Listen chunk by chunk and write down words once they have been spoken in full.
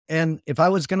And if I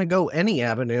was going to go any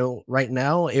avenue right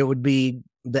now, it would be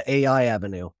the AI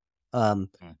avenue. Now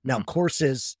Mhm.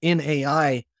 courses in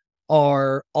AI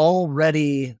are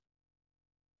already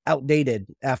outdated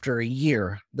after a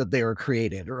year that they were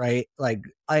created, right? Like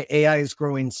AI is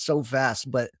growing so fast,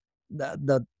 but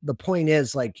the point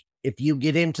is, like, if you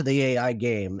get into the AI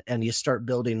game and you start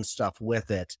building stuff with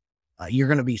it, you're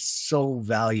going to be so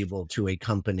valuable to a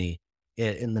company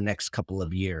in the next couple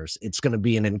of years. It's going to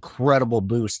be an incredible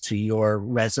boost to your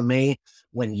resume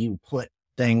when you put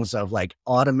things of like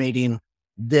automating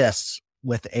this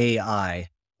with AI.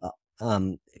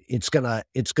 Uh, it's gonna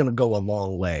go a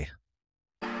long way.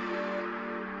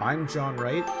 I'm John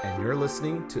Wright, and you're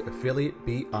listening to Affiliate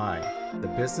BI, the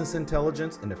business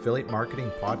intelligence and affiliate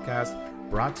marketing podcast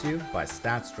brought to you by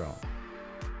StatsDrone.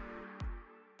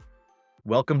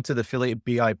 Welcome to the Affiliate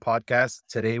BI podcast.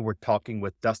 Today we're talking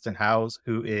with Dustin Howes,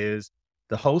 who is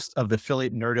the host of the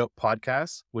Affiliate Nerd Out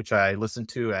podcast, which I listen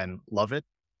to and love it.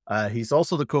 He's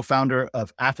also the co-founder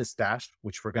of Dash,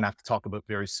 which we're going to have to talk about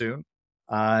very soon.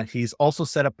 He's also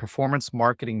set up Performance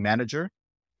Marketing Manager.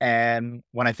 And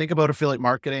when I think about affiliate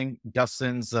marketing,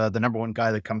 Dustin's the number one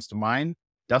guy that comes to mind.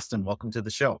 Dustin, welcome to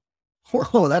the show.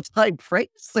 Whoa, that's high praise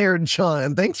there,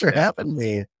 John. Thanks for Yeah, having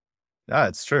me. yeah,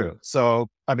 it's true. So,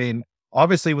 I mean,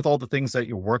 obviously, with all the things that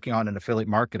you're working on in affiliate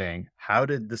marketing, how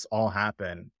did this all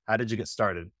happen? How did you get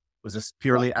started? Was this Well,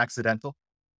 purely accidental?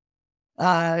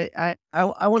 I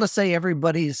want to say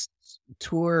everybody's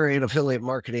tour in affiliate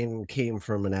marketing came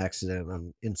from an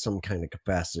accident in some kind of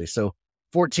capacity. So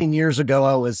 14 years ago,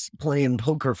 I was playing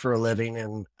poker for a living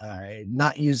and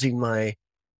not using my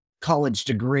college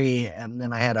degree. And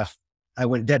then I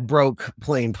went dead broke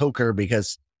playing poker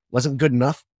because it wasn't good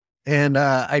enough. And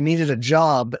I needed a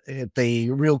job at the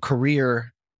real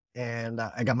career. And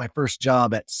I got my first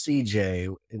job at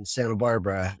CJ in Santa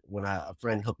Barbara when a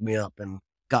friend hooked me up and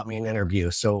got me an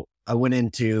interview. So I went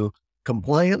into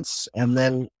compliance, and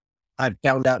then I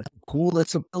found out how cool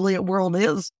this affiliate world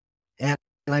is. And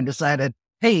I decided,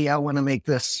 hey, I want to make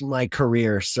this my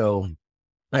career. So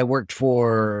I worked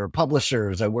for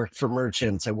publishers, I worked for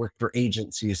merchants, I worked for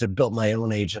agencies, I built my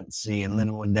own agency. And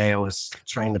then one day I was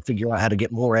trying to figure out how to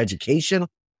get more education,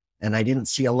 and I didn't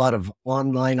see a lot of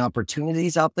online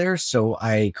opportunities out there. So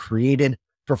I created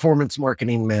Performance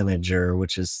Marketing Manager,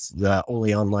 which is the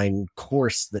only online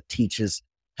course that teaches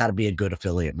how to be a good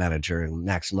affiliate manager and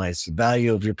maximize the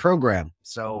value of your program.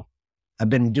 So I've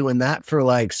been doing that for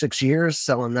like 6 years,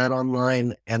 selling that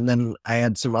online. And then I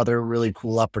had some other really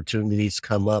cool opportunities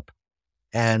come up.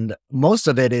 And most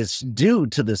of it is due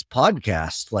to this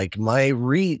podcast. Like, my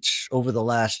reach over the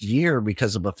last year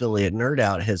because of Affiliate Nerd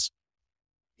Out has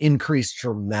increased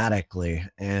dramatically.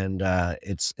 And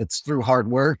it's through hard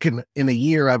work. And in a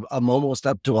year, I'm almost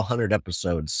up to 100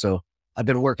 episodes. So I've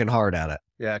been working hard at it.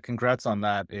 Yeah, congrats on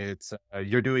that. It's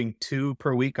you're doing two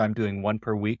per week. I'm doing one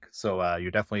per week, so you're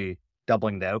definitely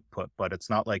doubling the output. But it's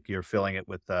not like you're filling it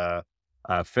with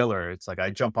filler. It's like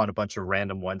I jump on a bunch of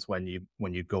random ones when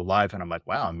you go live, and I'm like,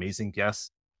 wow, amazing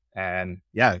guests. And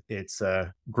yeah, it's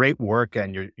great work,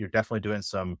 and you're definitely doing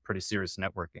some pretty serious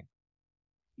networking.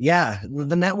 Yeah,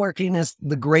 the networking is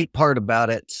the great part about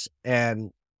it.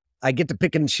 And I get to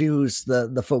pick and choose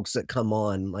the folks that come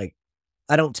on. Like,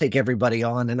 I don't take everybody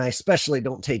on, and I especially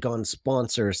don't take on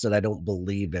sponsors that I don't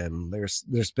believe in.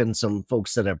 There's been some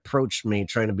folks that approached me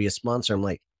trying to be a sponsor. I'm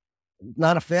like,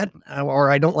 not a fit,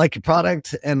 or I don't like your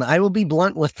product, and I will be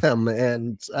blunt with them.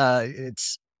 And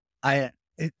it's I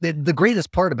the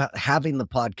greatest part about having the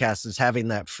podcast is having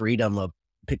that freedom of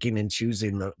picking and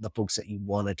choosing the folks that you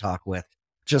want to talk with.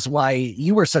 Just why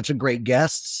you were such a great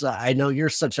guest. I know you're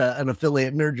such an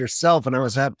affiliate nerd yourself, and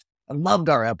I loved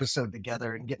our episode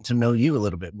together and getting to know you a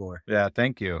little bit more. Yeah,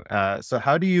 thank you. So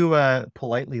how do you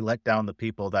politely let down the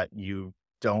people that you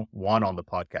don't want on the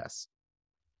podcast?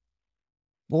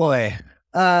 Boy,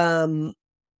 um,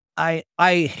 I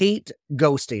hate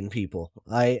ghosting people.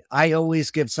 I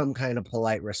always give some kind of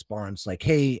polite response like,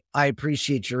 "Hey, I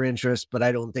appreciate your interest, but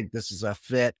I don't think this is a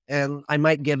fit." And I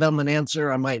might give them an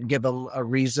answer, I might give them a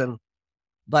reason,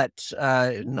 but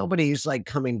nobody's like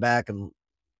coming back and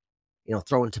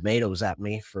throwing tomatoes at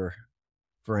me for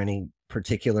any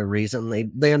particular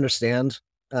reason. They understand,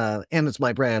 and it's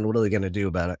my brand. What are they going to do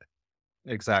about it?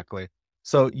 Exactly.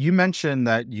 So you mentioned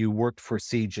that you worked for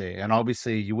CJ, and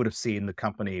obviously you would have seen the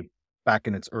company back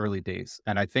in its early days.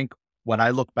 And I think when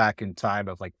I look back in time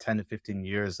of like 10 to 15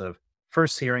 years of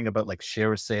first hearing about like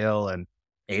ShareSale and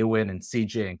Awin and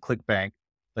CJ and ClickBank,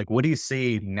 like what do you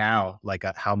see now, like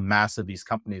how massive these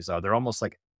companies are? They're almost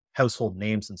like household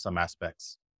names in some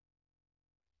aspects.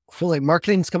 Affiliate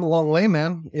marketing's come a long way,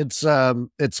 man. It's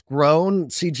grown.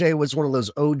 CJ was one of those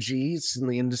OGs in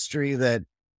the industry that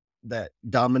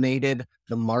dominated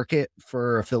the market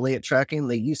for affiliate tracking.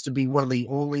 They used to be one of the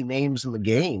only names in the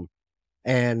game.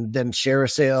 And then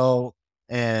ShareASale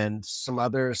and some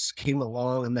others came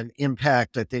along, and then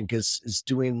Impact, I think, is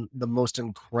doing the most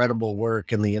incredible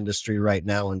work in the industry right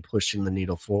now and pushing the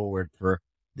needle forward for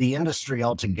the industry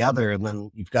altogether. And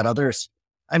then you've got others.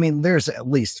 I mean, there's at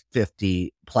least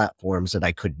 50 platforms that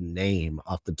I could name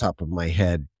off the top of my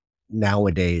head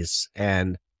nowadays.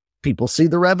 And people see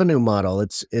the revenue model.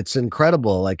 It's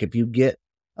incredible. Like if you get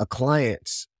a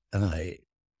client,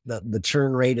 the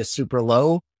churn rate is super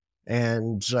low.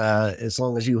 And as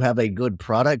long as you have a good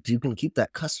product, you can keep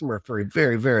that customer for a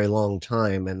very, very long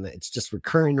time. And it's just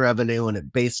recurring revenue, and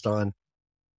it based on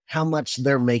how much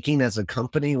they're making as a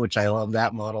company, which I love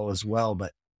that model as well.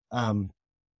 But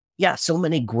yeah, so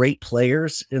many great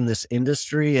players in this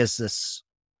industry as this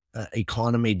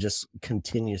economy just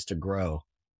continues to grow.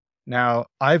 Now,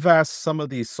 I've asked some of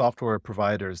these software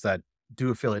providers that do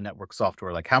affiliate network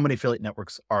software, like how many affiliate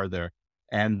networks are there?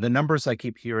 And the numbers I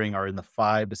keep hearing are in the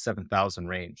 5 to 7,000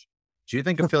 range. Do you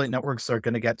think affiliate networks are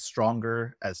going to get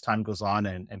stronger as time goes on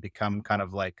and become kind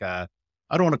of like, I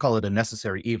don't want to call it a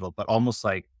necessary evil, but almost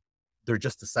like they're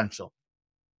just essential?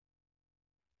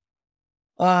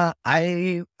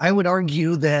 I would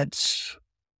argue that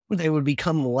they would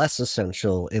become less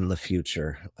essential in the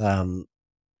future.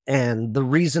 And the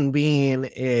reason being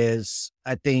is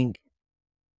I think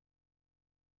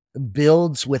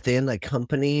builds within a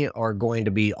company are going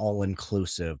to be all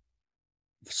inclusive.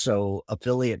 So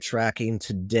affiliate tracking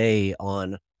today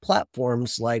on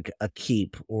platforms like a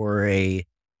Keep or a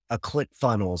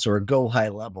ClickFunnels or a Go High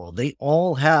Level, they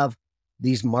all have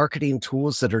these marketing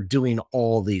tools that are doing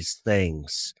all these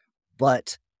things,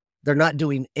 but they're not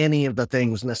doing any of the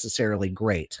things necessarily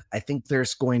great. I think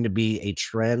there's going to be a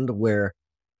trend where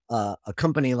a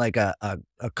company like a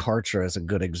Kartra is a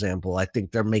good example. I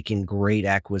think they're making great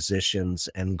acquisitions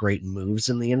and great moves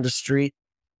in the industry,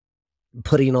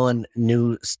 putting on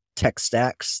new tech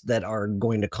stacks that are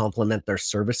going to complement their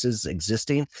services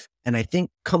existing. And I think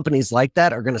companies like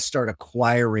that are going to start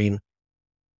acquiring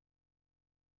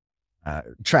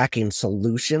tracking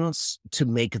solutions to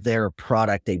make their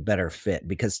product a better fit.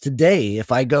 Because today,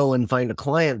 if I go and find a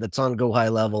client that's on Go High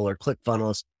Level or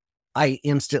ClickFunnels, I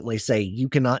instantly say, you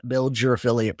cannot build your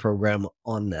affiliate program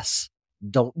on this.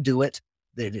 Don't do it.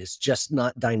 It is just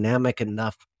not dynamic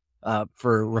enough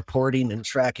for reporting and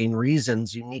tracking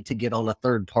reasons. You need to get on a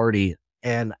third party.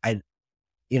 And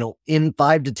in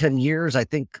 5 to 10 years, I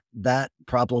think that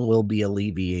problem will be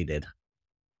alleviated.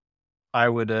 I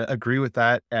would agree with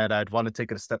that. And I'd want to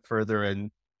take it a step further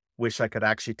and wish I could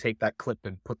actually take that clip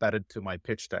and put that into my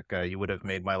pitch deck. You would have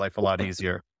made my life a lot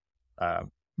easier.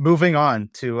 Moving on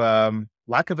to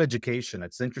lack of education.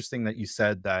 It's interesting that you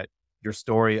said that your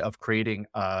story of creating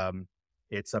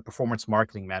it's a performance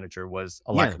marketing manager was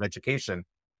a lack of education.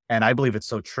 And I believe it's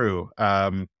so true.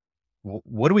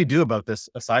 What do we do about this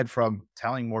aside from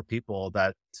telling more people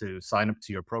that to sign up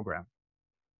to your program?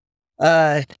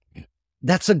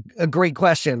 That's a great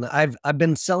question. I've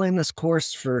been selling this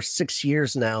course for 6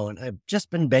 years now, and I've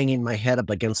just been banging my head up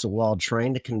against the wall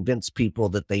trying to convince people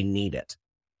that they need it.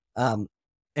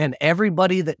 And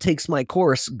everybody that takes my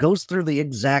course goes through the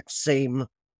exact same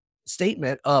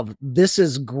statement of, this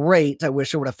is great. I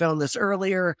wish I would have found this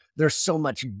earlier. There's so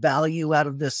much value out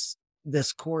of this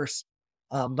course.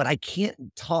 But I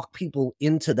can't talk people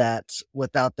into that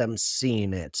without them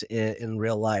seeing it in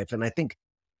real life. And I think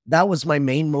that was my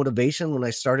main motivation when I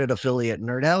started Affiliate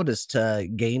Nerd Out, is to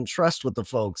gain trust with the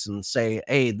folks and say,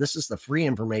 hey, this is the free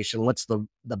information. What's the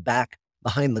back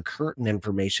behind the curtain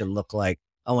information look like?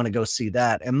 I want to go see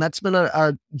that. And that's been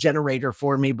a generator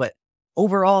for me. But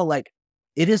overall, like,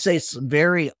 it is a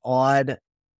very odd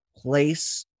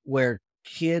place where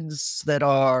kids that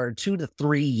are 2 to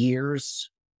 3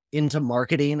 years into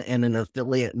marketing and an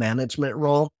affiliate management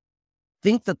role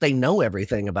think that they know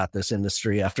everything about this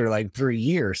industry after like 3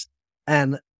 years.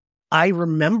 And I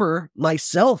remember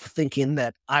myself thinking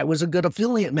that I was a good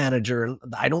affiliate manager and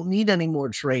I don't need any more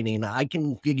training. I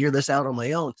can figure this out on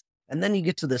my own. And then you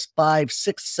get to this 5,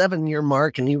 6, 7 year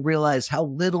mark and you realize how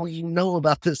little you know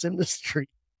about this industry.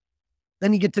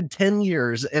 Then you get to 10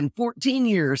 years and 14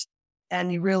 years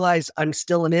and you realize I'm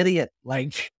still an idiot.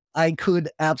 Like, I could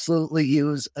absolutely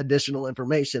use additional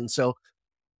information. So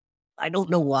I don't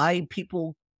know why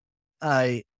people,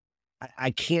 I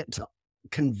can't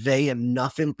convey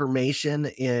enough information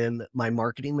in my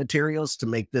marketing materials to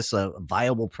make this a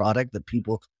viable product that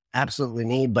people absolutely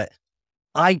need. But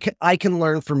I can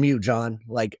learn from you, John.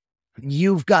 Like,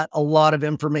 you've got a lot of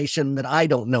information that I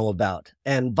don't know about,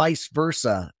 and vice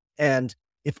versa. And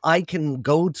if I can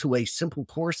go to a simple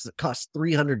course that costs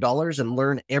 $300 and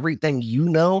learn everything you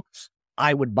know,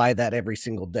 I would buy that every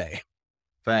single day.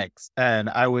 Thanks. And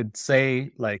I would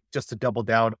say, like, just to double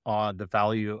down on the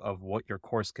value of what your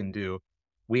course can do,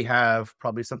 we have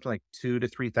probably something like 2 to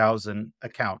 3,000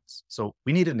 accounts. So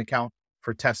we need an account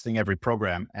for testing every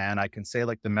program. And I can say,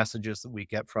 like, the messages that we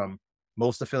get from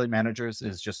most affiliate managers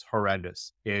is just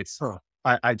horrendous. Huh.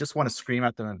 I just want to scream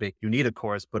at them and be, you need a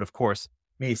course. But of course,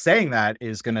 me saying that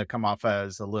is going to come off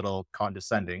as a little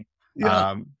condescending.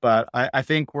 Yeah. But I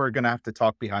think we're going to have to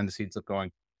talk behind the scenes of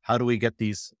going, how do we get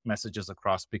these messages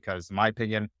across? Because in my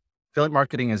opinion, affiliate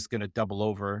marketing is going to double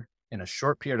over in a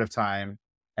short period of time,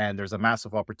 and there's a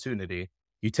massive opportunity.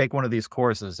 You take one of these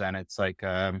courses and it's like,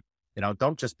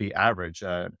 don't just be average.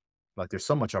 Like there's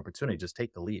so much opportunity. Just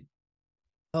take the lead.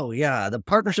 Oh, yeah. The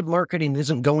partnership marketing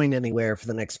isn't going anywhere for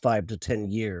the next 5 to 10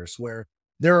 years, where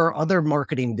there are other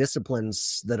marketing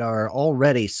disciplines that are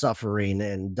already suffering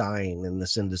and dying in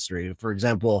this industry. For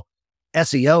example,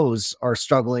 SEOs are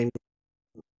struggling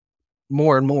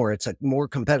more and more. It's a more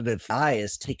competitive. AI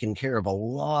is taking care of a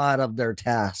lot of their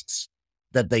tasks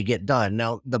that they get done.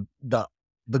 Now, the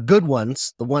good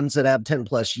ones, the ones that have 10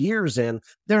 plus years in,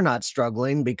 they're not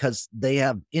struggling because they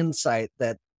have insight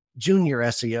that junior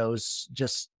SEOs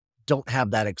just don't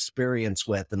have that experience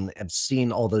with and have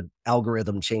seen all the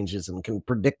algorithm changes and can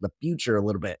predict the future a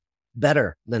little bit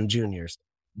better than juniors.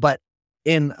 But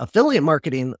in affiliate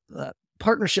marketing,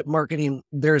 partnership marketing,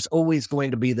 there's always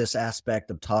going to be this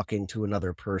aspect of talking to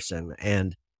another person,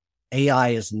 and AI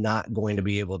is not going to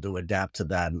be able to adapt to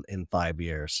that in 5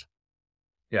 years.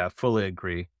 Yeah, fully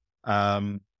agree.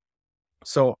 Um,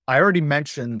 so I already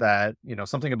mentioned that,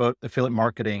 something about affiliate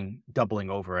marketing doubling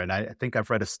over. And I think I've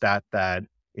read a stat that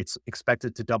it's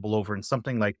expected to double over in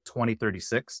something like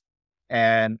 2036.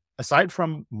 And aside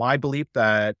from my belief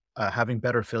that having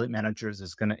better affiliate managers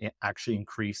is going to actually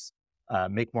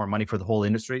make more money for the whole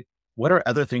industry, what are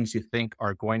other things you think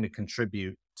are going to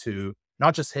contribute to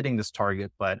not just hitting this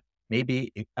target, but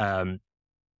maybe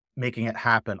making it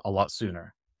happen a lot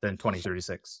sooner than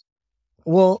 2036?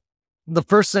 Well, the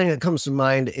first thing that comes to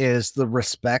mind is the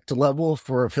respect level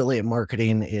for affiliate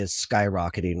marketing is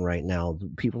skyrocketing right now.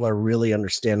 People are really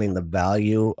understanding the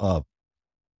value of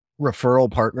referral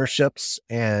partnerships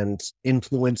and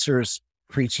influencers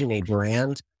preaching a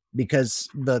brand, because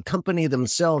the company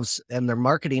themselves and their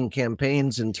marketing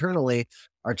campaigns internally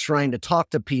are trying to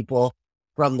talk to people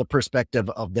from the perspective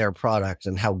of their product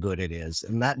and how good it is.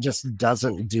 And that just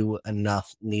doesn't do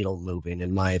enough needle moving,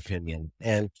 in my opinion.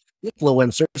 And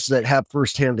influencers that have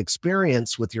firsthand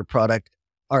experience with your product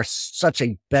are such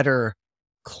a better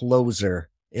closer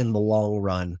in the long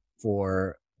run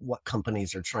for what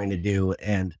companies are trying to do.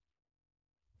 And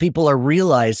people are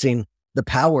realizing the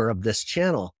power of this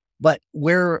channel. But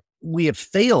where we have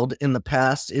failed in the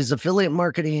past is affiliate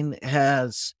marketing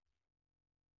has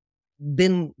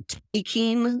been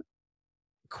taking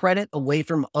credit away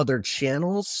from other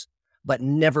channels, but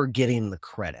never getting the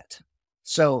credit.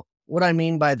 So what I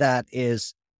mean by that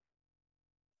is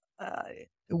uh,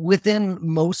 within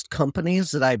most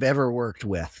companies that I've ever worked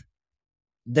with,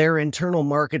 their internal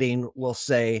marketing will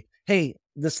say, hey,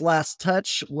 this last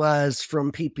touch was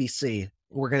from PPC.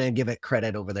 We're going to give it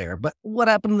credit over there. But what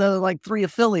happened to like 3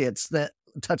 affiliates that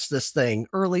touched this thing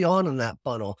early on in that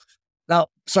funnel? Now,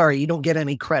 sorry, you don't get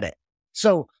any credit.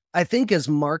 So I think as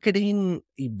marketing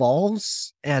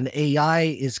evolves and AI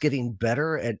is getting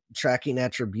better at tracking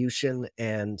attribution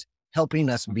and helping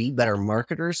us be better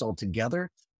marketers altogether,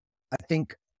 I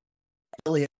think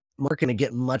affiliate marketing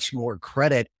get much more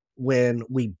credit when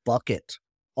we bucket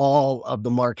all of the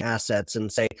mark assets and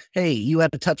say, hey, you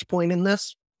had a touch point in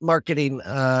this marketing,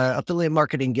 affiliate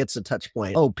marketing gets a touch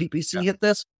point. Oh, PPC hit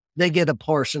this, they get a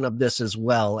portion of this as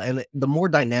well. And the more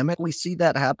dynamic we see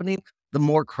that happening, the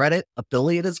more credit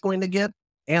affiliate is going to get,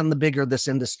 and the bigger this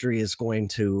industry is going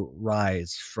to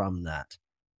rise from that.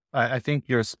 I think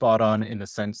you're spot on in the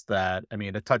sense that, I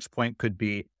mean, a touch point could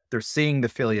be they're seeing the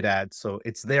affiliate ad. So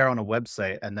it's there on a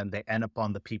website and then they end up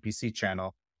on the PPC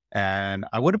channel. And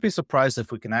I wouldn't be surprised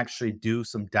if we can actually do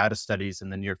some data studies in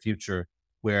the near future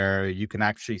where you can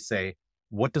actually say,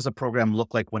 what does a program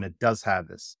look like when it does have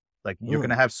this? Like you're going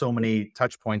to have so many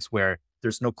touch points where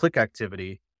there's no click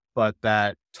activity, but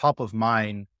that top of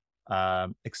mind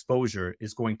exposure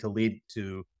is going to lead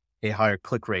to a higher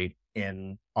click rate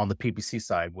on the PPC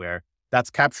side, where that's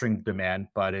capturing demand,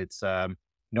 but it's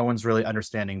no one's really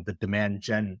understanding the demand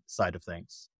gen side of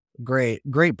things. Great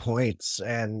points.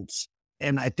 And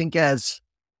I think as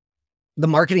the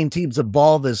marketing teams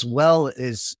evolve as well,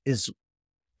 is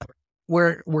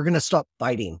we're going to stop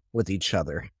fighting with each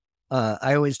other.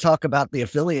 I always talk about the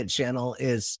affiliate channel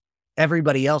is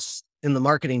everybody else in the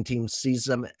marketing team sees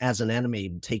them as an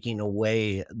enemy, taking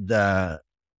away the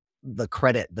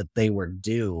credit that they were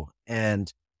due.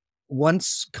 And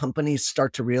once companies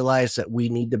start to realize that we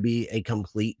need to be a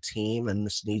complete team and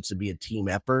this needs to be a team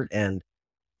effort and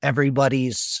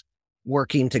everybody's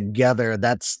working together,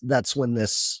 that's when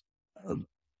uh,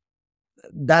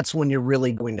 that's when you're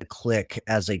really going to click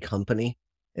as a company,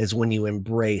 is when you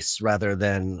embrace rather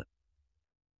than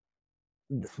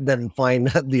find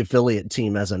the affiliate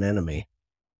team as an enemy.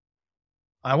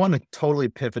 I want to totally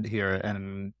pivot here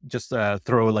and just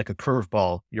throw like a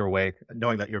curveball your way,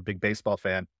 knowing that you're a big baseball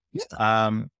fan.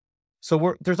 Yeah.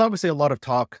 There's obviously a lot of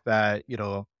talk that,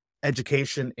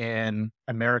 education in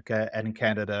America and in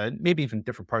Canada, and maybe even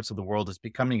different parts of the world, is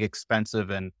becoming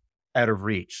expensive and out of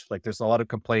reach. Like there's a lot of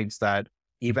complaints that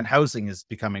even housing is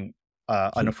becoming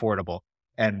unaffordable.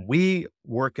 And we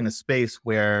work in a space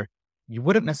where you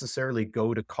wouldn't necessarily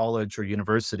go to college or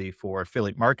university for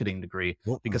affiliate marketing degree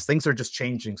because things are just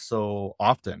changing so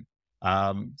often.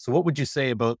 So what would you say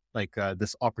about like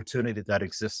this opportunity that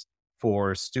exists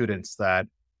for students that,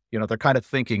 they're kind of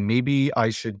thinking, maybe I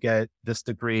should get this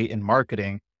degree in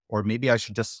marketing, or maybe I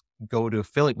should just go to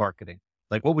affiliate marketing?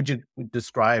 Like, what would you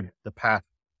describe the path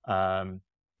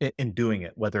in doing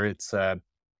it, whether it's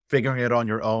figuring it on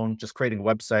your own, just creating a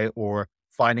website, or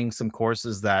finding some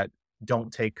courses that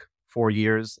don't take 4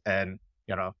 years and,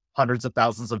 hundreds of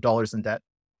thousands of dollars in debt?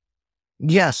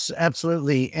 Yes,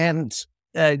 absolutely. And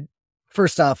uh,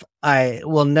 first off, I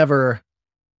will never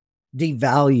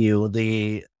devalue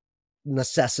the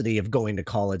necessity of going to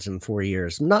college in 4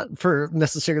 years, not for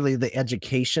necessarily the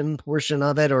education portion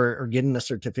of it or getting a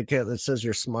certificate that says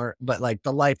you're smart, but like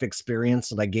the life experience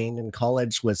that I gained in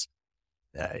college was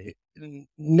uh,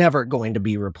 never going to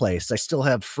be replaced. I still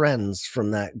have friends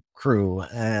from that crew,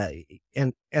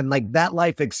 and like that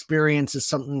life experience is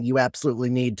something you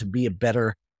absolutely need to be a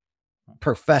better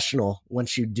professional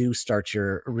once you do start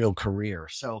your real career.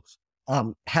 So,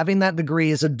 having that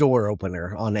degree is a door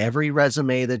opener on every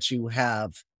resume that you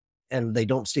have, and they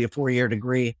don't see a 4-year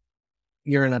degree.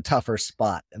 You're in a tougher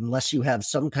spot unless you have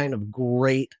some kind of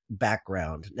great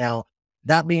background. Now,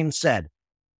 that being said,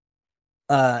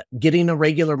 getting a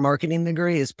regular marketing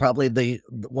degree is probably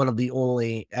one of the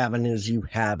only avenues you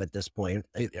have at this point.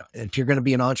 If you're going to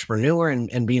be an entrepreneur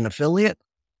and be an affiliate,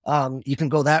 you can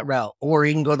go that route, or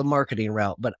you can go the marketing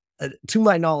route. But to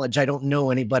my knowledge, I don't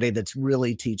know anybody that's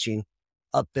really teaching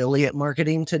affiliate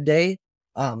marketing today.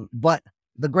 But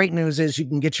the great news is you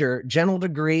can get your general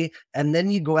degree and then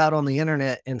you go out on the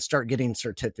internet and start getting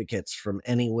certificates from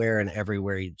anywhere and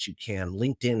everywhere that you can.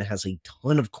 LinkedIn has a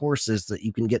ton of courses that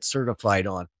you can get certified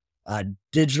on.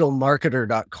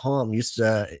 Digitalmarketer.com used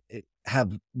to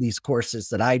have these courses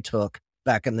that I took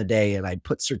back in the day, and I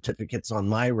put certificates on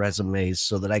my resumes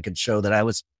so that I could show that I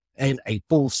was a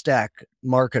full stack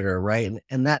marketer, right?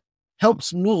 And that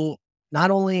helps me not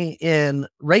only in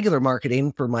regular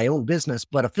marketing for my own business,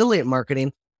 but affiliate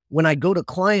marketing. When I go to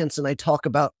clients and I talk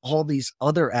about all these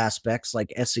other aspects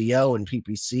like SEO and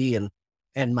PPC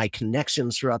and my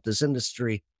connections throughout this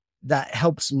industry, that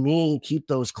helps me keep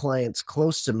those clients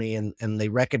close to me, and they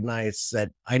recognize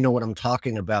that I know what I'm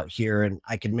talking about here, and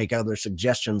I can make other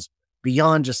suggestions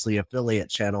beyond just the affiliate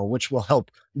channel, which will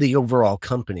help the overall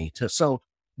company too. So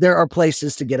there are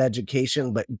places to get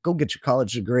education, but go get your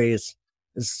college degrees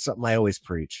is something I always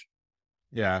preach.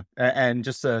 Yeah. And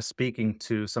just speaking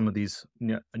to some of these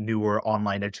newer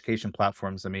online education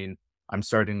platforms, I mean, I'm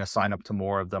starting to sign up to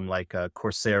more of them, like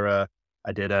Coursera.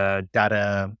 I did a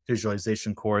data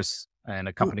visualization course and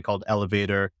a Ooh, company called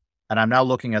Elevator. And I'm now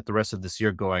looking at the rest of this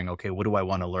year going, okay, what do I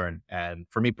want to learn? And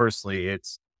for me personally,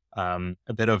 it's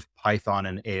a bit of Python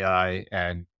and AI.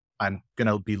 And I'm going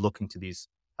to be looking to these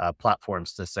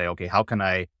platforms to say, okay, how can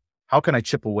I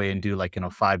chip away and do like,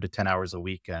 5 to 10 hours a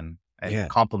week and yeah.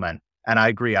 complement? And I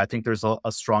agree. I think there's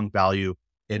a strong value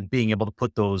in being able to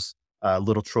put those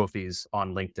little trophies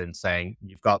on LinkedIn saying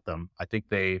you've got them. I think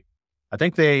they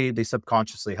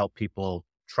subconsciously help people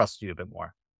trust you a bit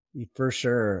more. For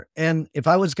sure. And if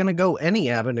I was going to go any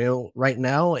avenue right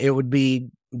now, it would be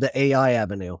the AI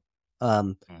avenue.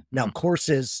 Now, Mhm.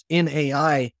 courses in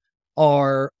AI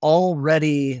are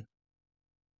already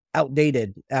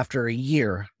outdated after a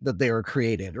year that they were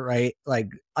created, right? Like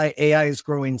AI is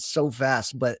growing so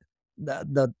fast, but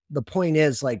the point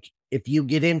is, like, if you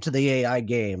get into the AI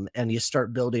game and you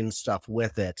start building stuff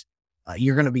with it,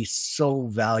 you're going to be so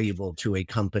valuable to a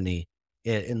company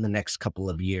in the next couple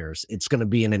of years. It's going to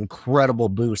be an incredible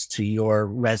boost to your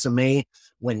resume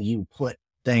when you put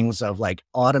things of like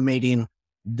automating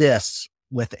this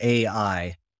with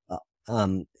AI,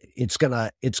 it's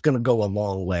gonna go a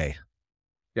long way.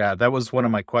 Yeah, that was one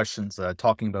of my questions,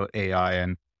 talking about AI.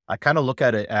 And I kind of look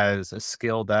at it as a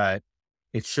skill that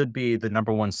it should be the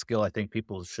number one skill I think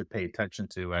people should pay attention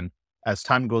to. And as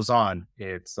time goes on,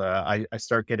 I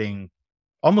start getting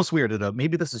almost weirded out.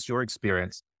 Maybe this is your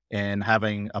experience in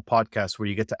having a podcast where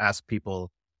you get to ask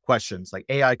people questions. Like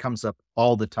AI comes up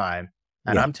all the time,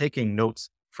 and Yeah. I'm taking notes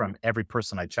from every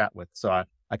person I chat with. So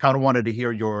I kind of wanted to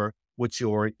hear what's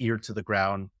your ear to the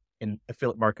ground in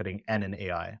affiliate marketing and in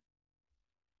AI.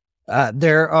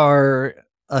 There are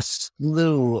a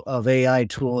slew of AI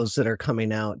tools that are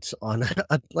coming out on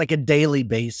like a daily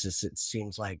basis, it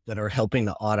seems like, that are helping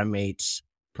to automate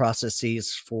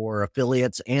processes for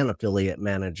affiliates and affiliate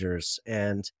managers.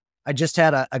 And I just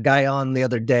had a guy on the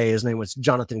other day. His name was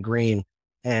Jonathan Green,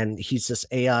 and he's this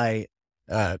AI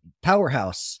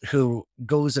powerhouse who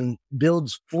goes and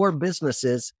builds for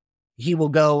businesses. He will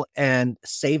go and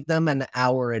save them an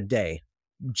hour a day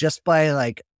just by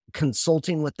like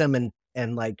consulting with them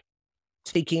and like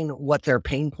taking what their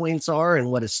pain points are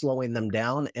and what is slowing them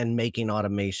down and making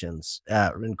automations.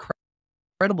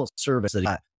 Incredible service that he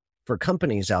got for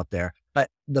companies out there. But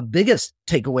the biggest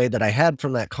takeaway that I had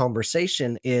from that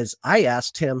conversation is I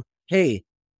asked him, hey,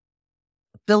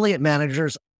 affiliate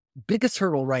managers, biggest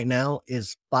hurdle right now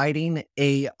is fighting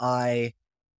AI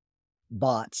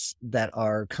bots that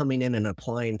are coming in and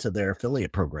applying to their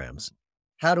affiliate programs.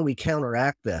 How do we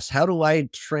counteract this? How do I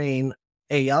train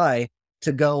AI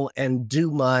to go and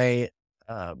do my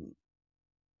um,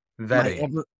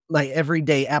 Vetting. my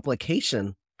everyday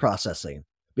application processing?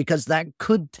 Because that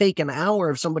could take an hour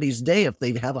of somebody's day if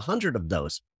they have 100 of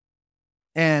those.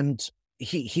 And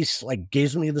he's like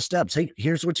gives me the steps. Hey,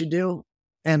 here's what you do.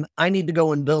 And I need to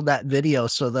go and build that video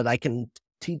so that I can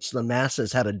teach the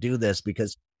masses how to do this,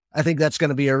 because I think that's going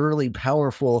to be a really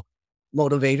powerful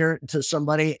motivator to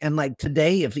somebody. And like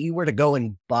today, if you were to go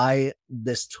and buy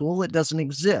this tool, it doesn't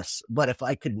exist. But if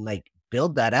I could like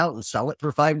build that out and sell it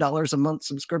for $5 a month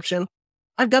subscription,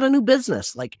 I've got a new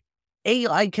business. Like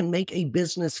AI can make a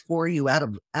business for you out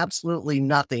of absolutely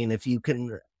nothing if you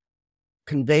can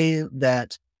convey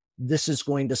that this is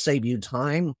going to save you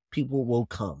time. People will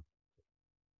come.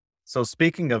 So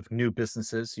speaking of new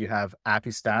businesses, you have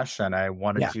Appy Stash, and I Yeah.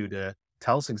 wanted you to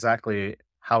tell us exactly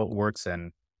how it works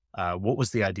and what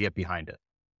was the idea behind it.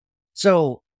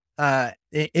 So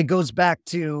it goes back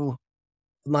to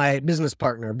my business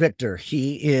partner, Victor.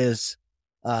 He is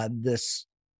this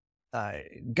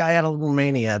guy out of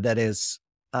Romania that is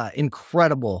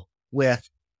incredible with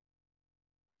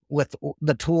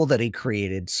the tool that he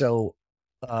created. So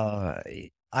uh,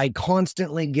 I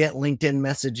constantly get LinkedIn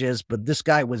messages, but this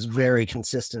guy was very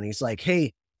consistent. He's like,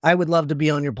 hey, I would love to be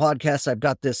on your podcast. I've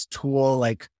got this tool.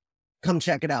 Like, come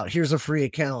check it out. Here's a free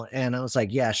account. And I was like,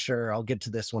 yeah, sure. I'll get to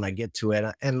this when I get to it.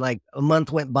 And like a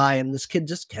month went by and this kid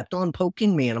just kept on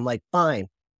poking me. And I'm like, fine,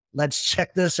 let's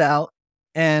check this out.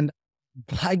 And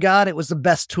by God, it was the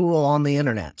best tool on the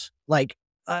internet. Like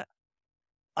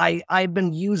I've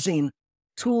been using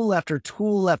tool after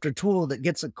tool after tool that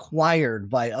gets acquired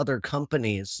by other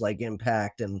companies like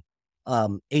Impact and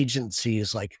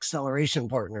agencies like Acceleration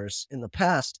Partners in the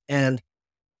past. And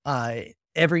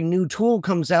every new tool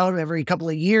comes out every couple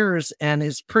of years and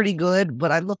is pretty good.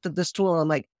 But I looked at this tool and I'm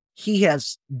like, he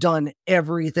has done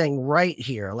everything right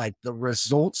here. Like the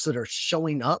results that are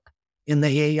showing up in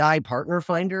the AI partner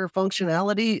finder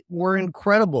functionality were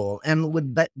incredible and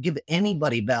would give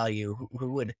anybody value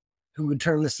who would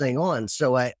turn this thing on.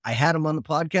 So I had him on the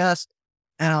podcast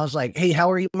and I was like, hey,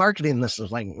 how are you marketing this? I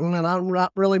was like, I'm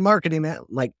not really marketing it. I'm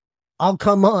like, I'll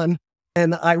come on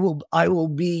and I will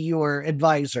be your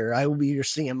advisor. I will be your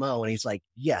CMO. And he's like,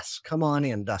 yes, come on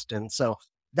in, Dustin. So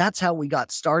that's how we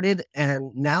got started.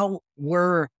 And now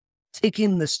we're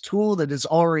taking this tool that is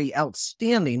already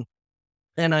outstanding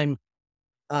and I'm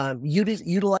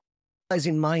utilizing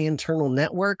my internal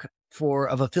network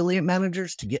of affiliate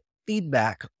managers to get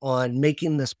feedback on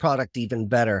making this product even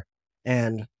better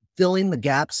and filling the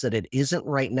gaps that it isn't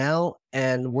right now.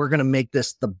 And we're going to make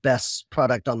this the best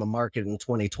product on the market in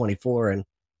 2024. And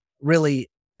really,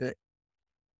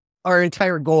 our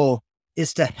entire goal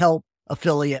is to help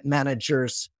affiliate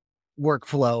managers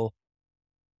workflow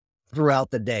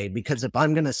throughout the day. Because if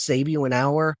I'm going to save you an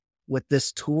hour with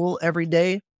this tool every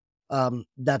day,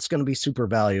 that's going to be super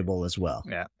valuable as well.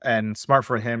 Yeah. And smart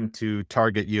for him to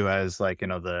target you as like,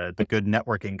 the good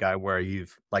networking guy where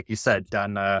you've, like you said,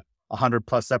 done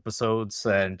 100+ episodes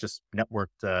and just networked,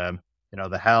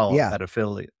 the hell Yeah. at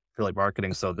affiliate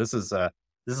marketing. So this is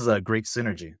a great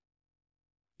synergy.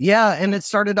 Yeah. And it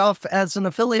started off as an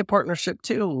affiliate partnership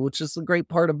too, which is the great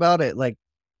part about it. Like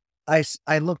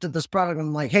I looked at this product and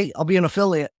I'm like, hey, I'll be an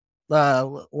affiliate.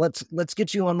 Let's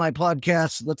get you on my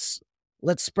podcast.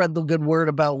 Let's spread the good word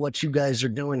about what you guys are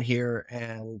doing here.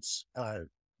 And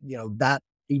that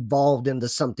evolved into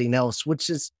something else, which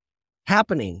is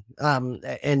happening.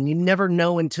 And you never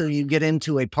know until you get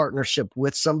into a partnership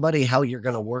with somebody how you're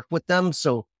going to work with them.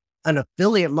 So an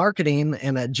affiliate marketing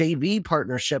and a JV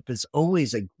partnership is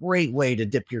always a great way to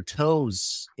dip your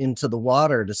toes into the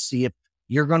water to see if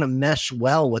you're going to mesh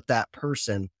well with that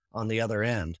person on the other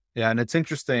end. Yeah, and it's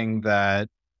interesting that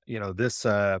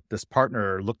this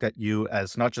partner looked at you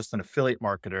as not just an affiliate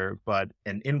marketer, but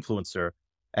an influencer.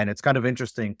 And it's kind of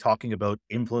interesting talking about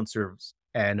influencers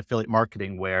and affiliate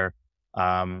marketing, where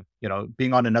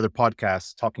being on another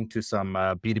podcast, talking to some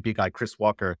B2B guy, Chris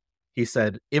Walker, he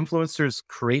said influencers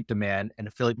create demand and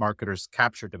affiliate marketers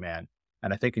capture demand.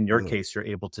 And I think in your case, you're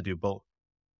able to do both.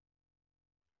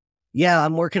 Yeah,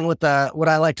 I'm working with what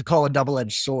I like to call a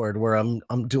double-edged sword, where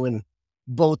I'm doing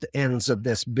both ends of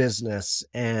this business.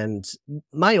 And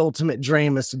my ultimate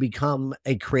dream is to become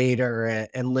a creator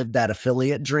and live that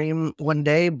affiliate dream one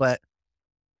day. But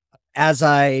as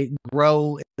I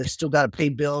grow, I still got to pay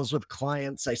bills with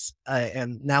clients.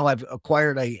 And now I've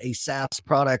acquired a SaaS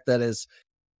product that is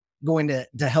going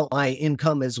to help my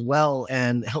income as well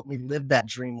and help me live that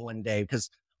dream one day. Because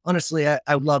honestly, I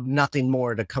would love nothing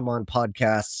more to come on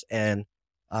podcasts and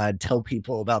tell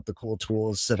people about the cool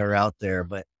tools that are out there.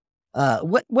 But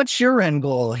what's your end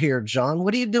goal here, John?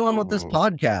 What are you doing with this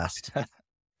podcast?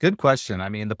 Good question. I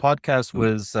mean, the podcast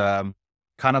was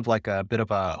kind of like a bit of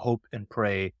a hope and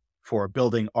pray for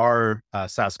building our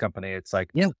SaaS company. It's like,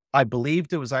 I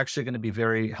believed it was actually going to be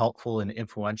very helpful and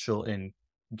influential in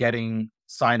getting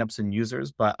signups and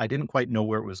users, but I didn't quite know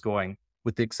where it was going,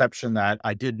 with the exception that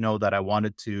I did know that I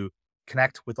wanted to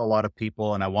connect with a lot of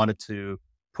people and I wanted to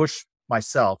push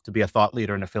myself to be a thought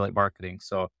leader in affiliate marketing.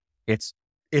 So it's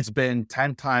been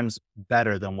 10 times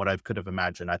better than what I could have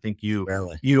imagined. I think you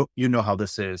know how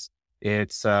this is.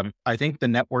 It's I think the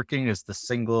networking is the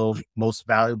single most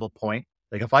valuable point.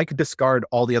 Like if I could discard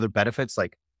all the other benefits,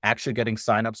 like actually getting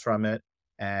signups from it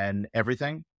and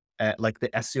everything, like the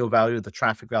SEO value, the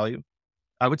traffic value,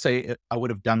 I would say I would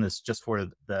have done this just for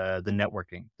the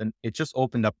networking. Then it just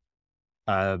opened up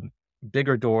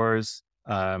bigger doors,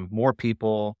 more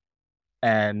people,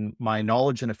 and my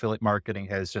knowledge in affiliate marketing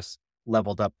has just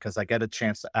leveled up because I get a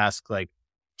chance to ask like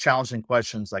challenging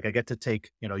questions. Like I get to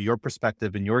take, your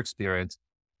perspective and your experience.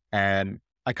 And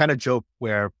I kind of joke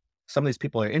where some of these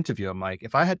people I interview, I'm like,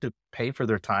 if I had to pay for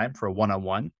their time for a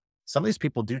one-on-one, some of these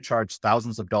people do charge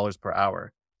thousands of dollars per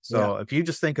hour. So if you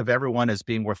just think of everyone as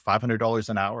being worth $500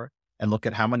 an hour and look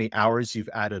at how many hours you've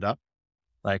added up,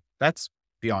 like that's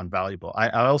beyond valuable. I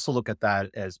also look at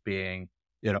that as being,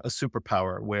 a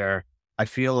superpower where I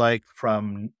feel like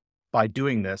by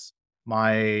doing this,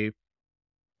 my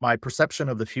perception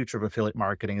of the future of affiliate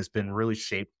marketing has been really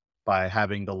shaped by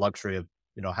having the luxury of,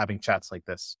 having chats like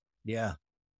this. Yeah,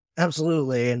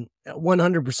 absolutely. And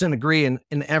 100% agree in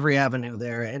every avenue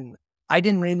there. And I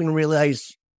didn't even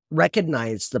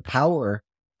recognize the power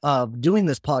of doing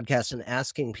this podcast and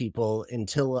asking people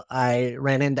until I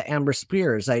ran into Amber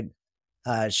Spears.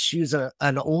 She's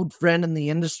an old friend in the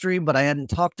industry, but I hadn't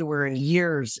talked to her in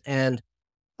years. And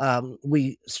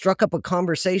we struck up a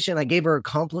conversation. I gave her a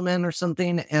compliment or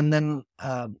something. And then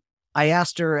I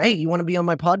asked her, hey, you want to be on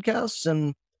my podcast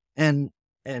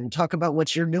and talk about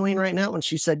what you're doing right now? And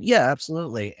she said, yeah,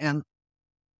 absolutely. And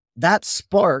that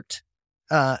sparked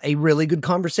a really good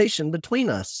conversation between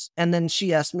us. And then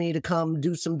she asked me to come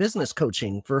do some business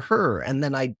coaching for her. And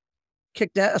then I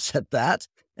kicked ass at that.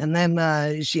 And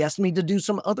then she asked me to do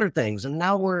some other things. And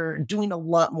now we're doing a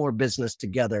lot more business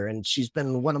together. And she's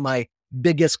been one of my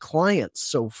biggest clients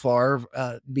so far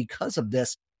because of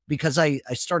this, because I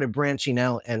started branching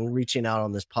out and reaching out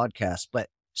on this podcast. But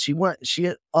she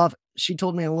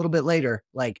told me a little bit later,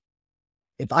 like,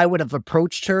 if I would have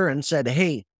approached her and said,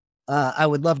 hey, I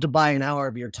would love to buy an hour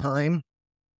of your time,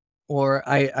 or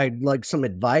I'd like some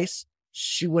advice,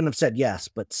 she wouldn't have said yes.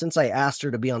 But since I asked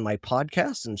her to be on my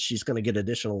podcast and she's going to get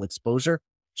additional exposure,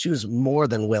 she was more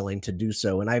than willing to do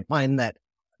so. And I find that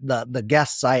the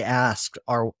guests I asked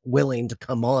are willing to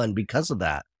come on because of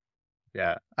that.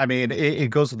 Yeah. I mean, it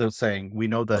goes without saying, we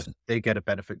know that they get a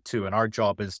benefit too. And our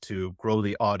job is to grow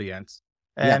the audience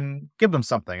and give them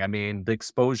something. I mean, the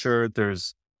exposure,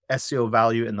 there's SEO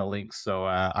value in the links. So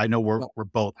I know we're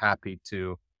both happy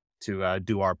to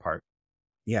do our part.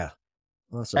 Yeah.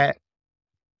 Awesome.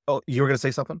 You were going to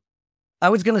say something? I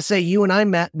was going to say you and I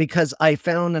met because I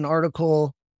found an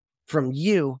article from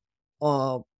you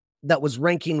that was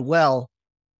ranking well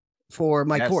for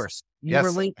my course. You were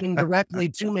Yes. linking directly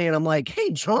to me, and I'm like,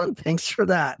 hey, John, thanks for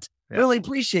that. Yeah. Really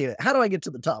appreciate it. How do I get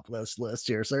to the top of this list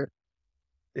here, sir?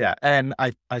 Yeah. And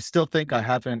I still think I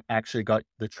haven't actually got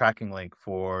the tracking link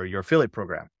for your affiliate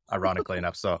program, ironically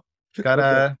enough. So Okay.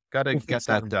 gotta We'll get fix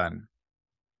that. that done.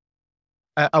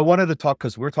 I wanted to talk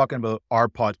because we're talking about our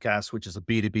podcast, which is a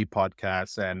B2B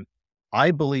podcast. And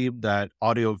I believe that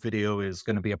audio video is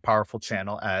going to be a powerful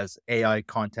channel as AI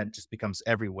content just becomes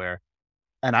everywhere.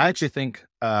 And I actually think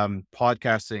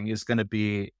podcasting is going to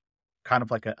be kind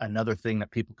of like another thing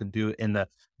that people can do in the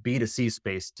B2C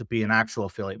space to be an actual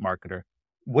affiliate marketer.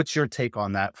 What's your take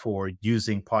on that for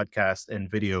using podcast and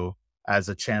video as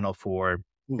a channel for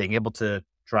being able to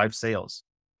drive sales?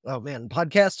 Oh man,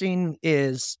 podcasting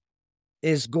is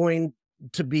going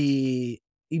to be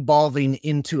evolving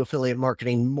into affiliate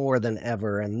marketing more than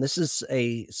ever, and this is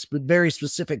a very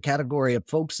specific category of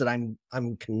folks that I'm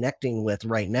connecting with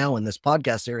right now in this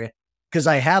podcast area because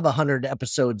I have 100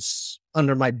 episodes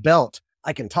under my belt.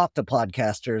 I can talk to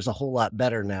podcasters a whole lot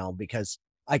better now because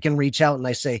I can reach out and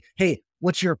I say, hey,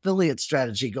 what's your affiliate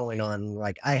strategy going on?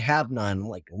 Like, I have none.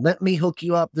 Like, let me hook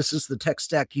you up. This is the tech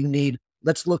stack you need.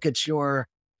 Let's look at your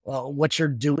what you're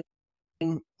doing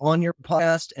on your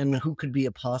podcast and who could be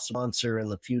a possible sponsor in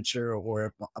the future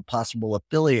or a possible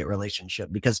affiliate relationship.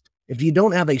 Because if you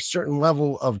don't have a certain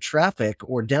level of traffic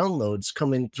or downloads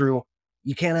coming through,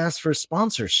 you can't ask for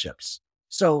sponsorships.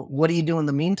 So what do you do in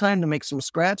the meantime to make some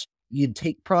scratch? You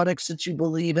take products that you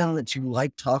believe in, that you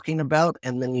like talking about,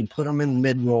 and then you put them in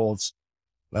mid rolls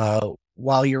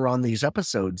while you're on these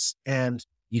episodes, and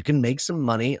you can make some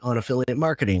money on affiliate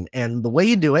marketing. And the way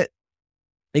you do it,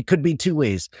 it could be two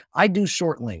ways. I do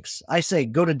short links. I say,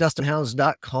 go to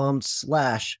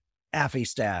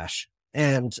dustinhouse.com/affystash,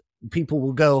 and people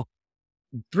will go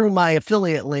through my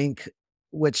affiliate link,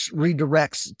 which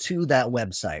redirects to that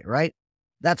website, right?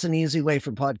 That's an easy way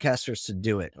for podcasters to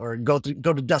do it. Or go to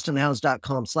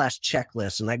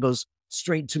dustinhouse.com/checklist, and that goes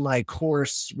straight to my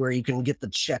course where you can get the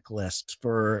checklist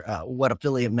for what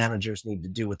affiliate managers need to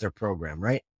do with their program,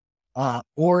 right?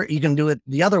 Or you can do it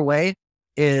the other way,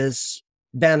 is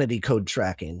vanity code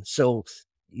tracking. So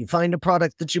you find a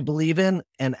product that you believe in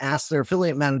and ask their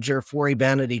affiliate manager for a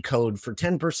vanity code for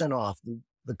 10% off.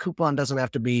 The coupon doesn't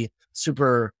have to be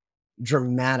super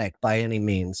dramatic by any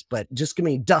means, but just give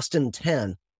me Dustin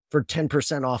 10 for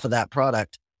 10% off of that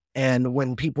product. And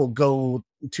when people go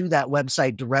to that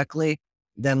website directly,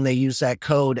 then they use that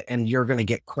code and you're going to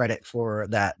get credit for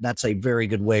that. That's a very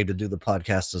good way to do the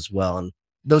podcast as well. And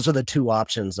those are the two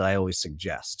options that I always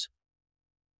suggest.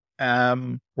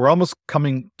 We're almost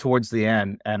coming towards the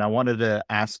end, and I wanted to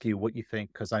ask you what you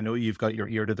think, because I know you've got your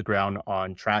ear to the ground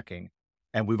on tracking,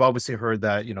 and we've obviously heard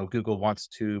that, Google wants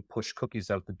to push cookies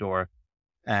out the door.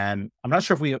 And I'm not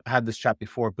sure if we had this chat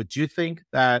before, but do you think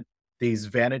that these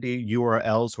vanity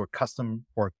URLs or custom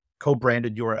or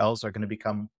co-branded URLs are going to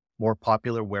become more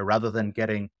popular, where rather than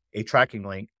getting a tracking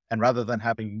link and rather than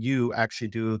having you actually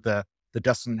do the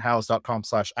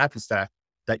dustinhouse.com/affystash,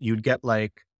 that you'd get,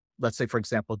 like, let's say, for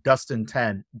example,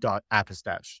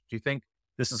 Dustin10.affystash. Do you think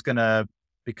this is going to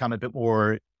become a bit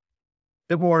more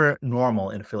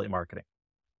normal in affiliate marketing?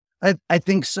 I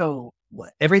think so.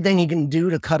 Everything you can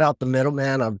do to cut out the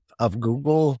middleman of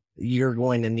Google, you're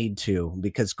going to need to,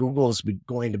 because Google is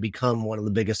going to become one of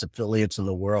the biggest affiliates in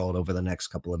the world over the next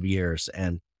couple of years.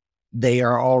 And they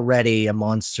are already a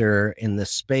monster in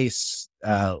this space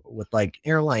with like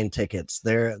airline tickets.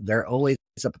 They're always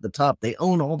up at the top. They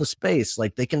own all the space.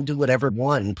 Like, they can do whatever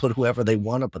one and put whoever they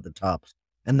want up at the top.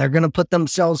 And they're going to put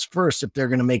themselves first if they're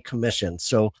going to make commission.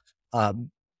 So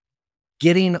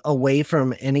getting away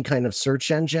from any kind of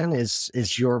search engine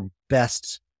is your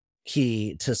best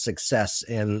key to success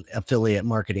in affiliate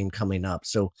marketing coming up.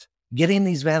 So getting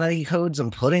these vanity codes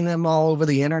and putting them all over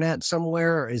the internet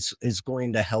somewhere is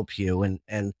going to help you.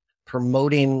 And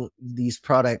promoting these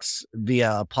products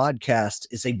via a podcast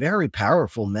is a very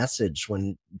powerful message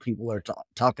when people are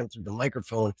talking through the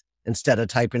microphone instead of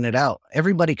typing it out.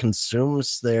 Everybody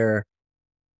consumes their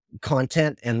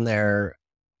content and their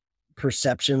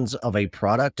perceptions of a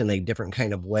product in a different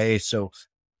kind of way. So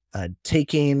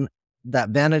taking that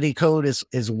vanity code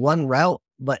is one route,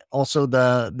 but also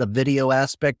the video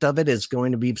aspect of it is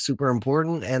going to be super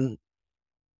important. And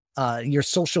your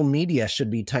social media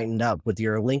should be tightened up with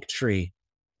your link tree.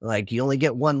 Like, you only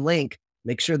get one link.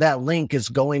 Make sure that link is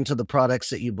going to the products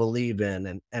that you believe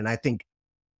in. And I think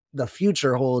the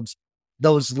future holds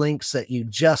those links that you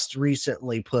just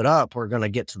recently put up are going to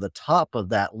get to the top of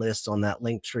that list on that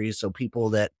link tree. So people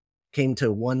that came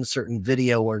to one certain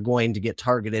video are going to get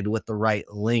targeted with the right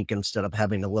link instead of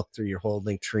having to look through your whole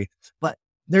link tree. But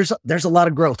there's a lot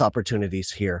of growth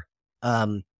opportunities here.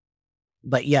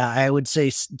 But yeah, I would say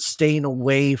staying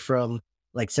away from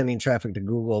like sending traffic to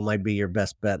Google might be your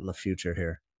best bet in the future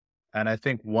here. And I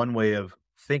think one way of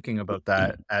thinking about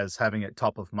that as having it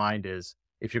top of mind is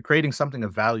if you're creating something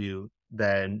of value,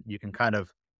 then you can kind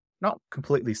of not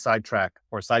completely sidetrack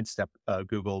or sidestep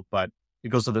Google, but it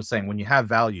goes without saying when you have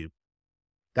value,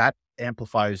 that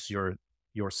amplifies your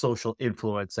social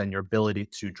influence and your ability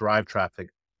to drive traffic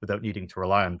without needing to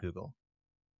rely on Google.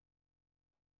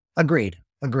 Agreed.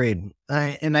 Agreed.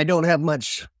 And I don't have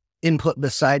much input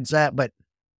besides that, but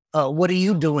what are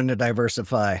you doing to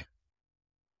diversify?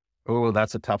 Oh,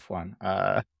 that's a tough one.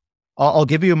 I'll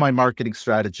give you my marketing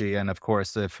strategy, and of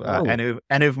course, if Oh,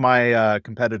 any of my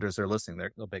competitors are listening,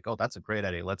 they'll be like, "Oh, that's a great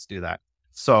idea. Let's do that."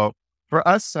 So for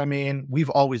us, I mean, we've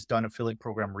always done affiliate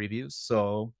program reviews,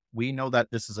 so we know that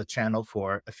this is a channel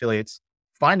for affiliates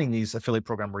finding these affiliate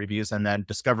program reviews and then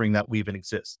discovering that we even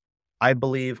exist. I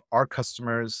believe our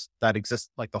customers that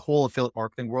exist, like the whole affiliate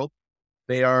marketing world,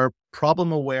 they are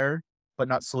problem aware, but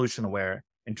not solution aware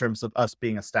in terms of us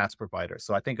being a stats provider.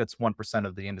 So I think it's 1%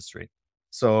 of the industry.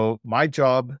 So my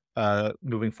job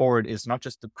moving forward is not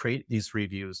just to create these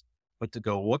reviews, but to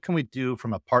go, what can we do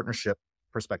from a partnership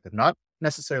perspective? Not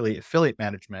necessarily affiliate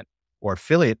management or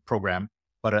affiliate program,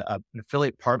 but an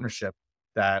affiliate partnership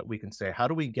that we can say, how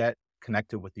do we get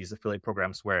connected with these affiliate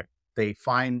programs where they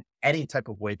find any type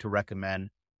of way to recommend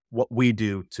what we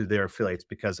do to their affiliates?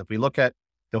 Because if we look at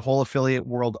the whole affiliate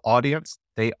world audience,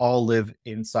 they all live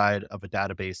inside of a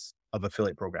database of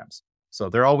affiliate programs. So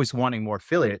they're always wanting more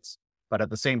affiliates, but at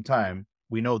the same time,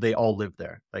 we know they all live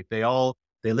there. Like they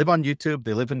live on YouTube,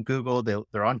 they live in Google,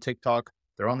 they're on TikTok,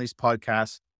 they're on these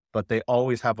podcasts, but they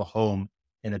always have a home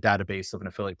in a database of an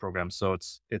affiliate program. So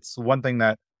it's one thing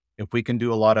that if we can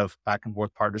do a lot of back and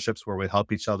forth partnerships where we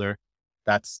help each other,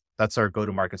 that's our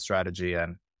go-to-market strategy.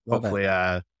 And love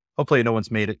it. hopefully no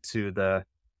one's made it to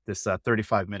this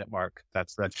 35-minute mark.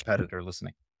 That's that competitor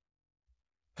listening.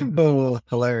 Oh,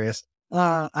 hilarious.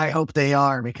 I hope they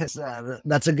are because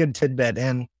that's a good tidbit.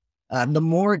 And the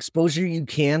more exposure you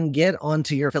can get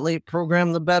onto your affiliate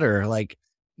program, the better. Like,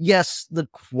 yes, the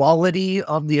quality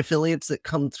of the affiliates that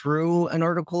come through an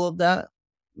article of that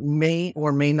may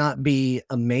or may not be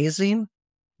amazing,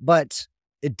 but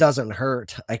it doesn't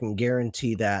hurt. I can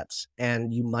guarantee that.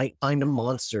 And you might find a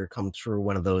monster come through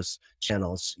one of those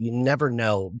channels. You never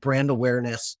know. Brand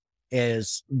awareness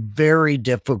is very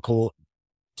difficult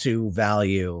to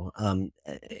value.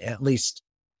 At least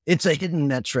it's a hidden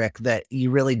metric that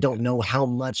you really don't know how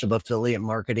much of affiliate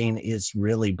marketing is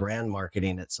really brand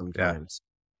marketing at Yeah, sometimes.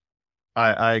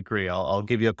 I agree. I'll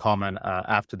give you a comment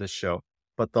after this show.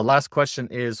 But the last question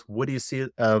is, what do you see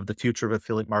of the future of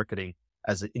affiliate marketing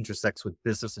as it intersects with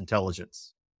business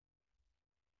intelligence?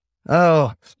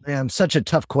 Oh, man, such a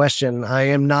tough question. I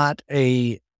am not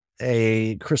a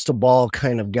crystal ball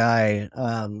kind of guy.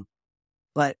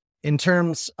 But in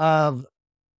terms of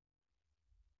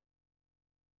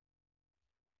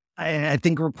I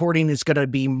think reporting is gonna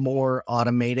be more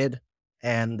automated,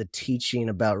 and the teaching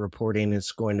about reporting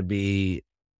is going to be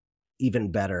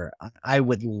even better. I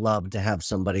would love to have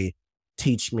somebody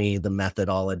teach me the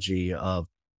methodology of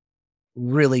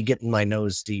really getting my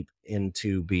nose deep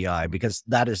into BI because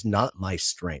that is not my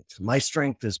strength. My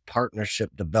strength is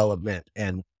partnership development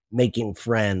and making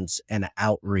friends and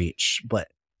outreach. But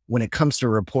when it comes to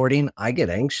reporting, I get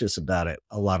anxious about it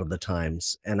a lot of the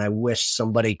times. And I wish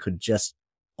somebody could just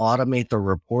automate the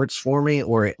reports for me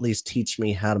or at least teach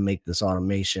me how to make this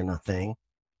automation a thing.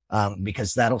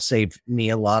 Because that'll save me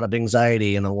a lot of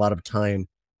anxiety and a lot of time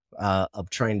of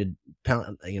trying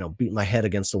to beat my head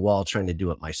against the wall trying to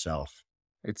do it myself.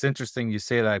 It's interesting you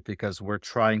say that because we're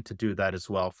trying to do that as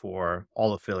well for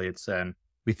all affiliates. And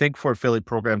we think for affiliate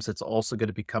programs, it's also going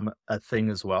to become a thing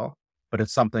as well. But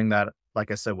it's something that, like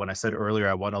I said, when I said earlier,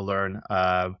 I want to learn,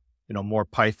 more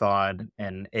Python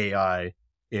and AI.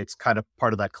 It's kind of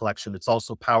part of that collection. It's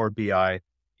also Power BI,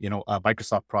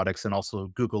 Microsoft products and also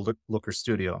Google Looker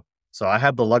Studio. So I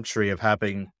have the luxury of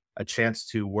having a chance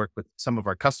to work with some of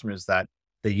our customers that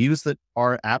they use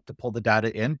our app to pull the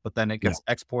data in, but then it Yeah. gets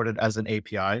exported as an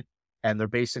API. And they're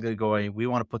basically going, we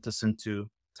want to put this into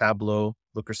Tableau,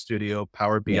 Looker Studio,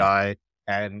 Power Yeah. BI,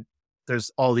 and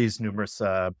there's all these numerous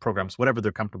programs, whatever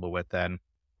they're comfortable with. And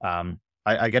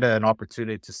I get an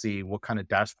opportunity to see what kind of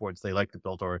dashboards they like to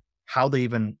build or how they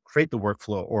even create the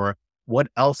workflow or what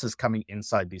else is coming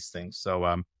inside these things.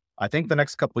 So I think the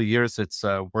next couple of years, it's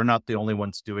we're not the only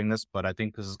ones doing this, but I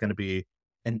think this is going to be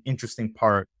an interesting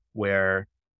part where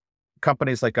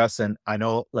companies like us, and I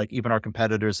know like even our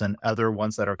competitors and other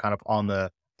ones that are kind of on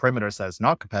the perimeters as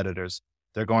not competitors,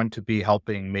 they're going to be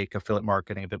helping make affiliate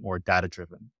marketing a bit more data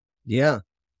driven. Yeah.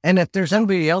 And if there's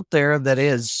anybody out there that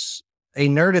is a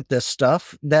nerd at this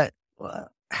stuff that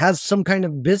has some kind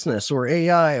of business or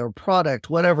AI or product,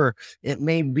 whatever it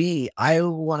may be, I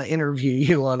want to interview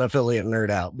you on Affiliate Nerd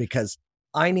Out because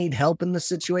I need help in the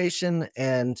situation.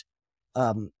 And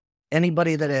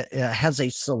anybody that has a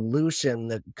solution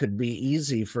that could be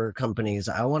easy for companies,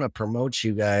 I want to promote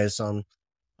you guys on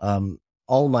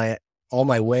all my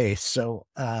ways. So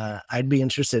I'd be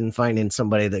interested in finding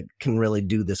somebody that can really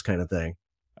do this kind of thing.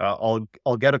 I'll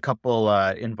get a couple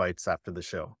invites after the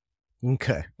show.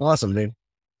 Okay, awesome, dude.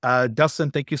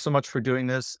 Dustin, thank you so much for doing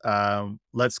this.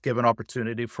 Let's give an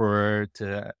opportunity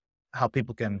to how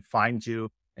people can find you,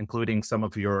 including some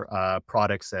of your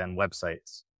products and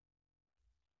websites.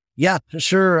 Yeah,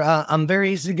 sure. I'm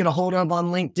very easy to get a hold of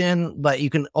on LinkedIn, but you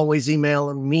can always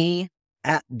email me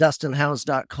at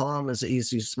dustinhouse.com is the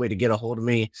easiest way to get a hold of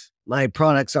me. My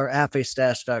products are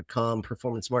afestash.com,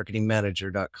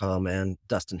 performancemarketingmanager.com, and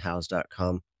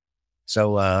dustinhouse.com.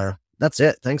 So that's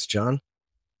it. Thanks, John.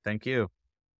 Thank you.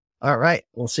 All right.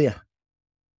 We'll see you.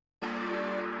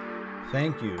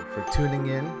 Thank you for tuning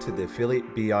in to the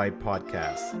Affiliate BI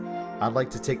podcast. I'd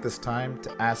like to take this time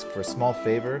to ask for a small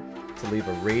favor to leave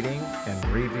a rating and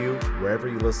review wherever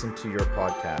you listen to your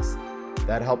podcast.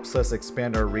 That helps us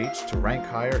expand our reach to rank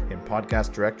higher in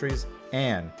podcast directories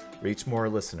and reach more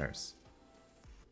listeners.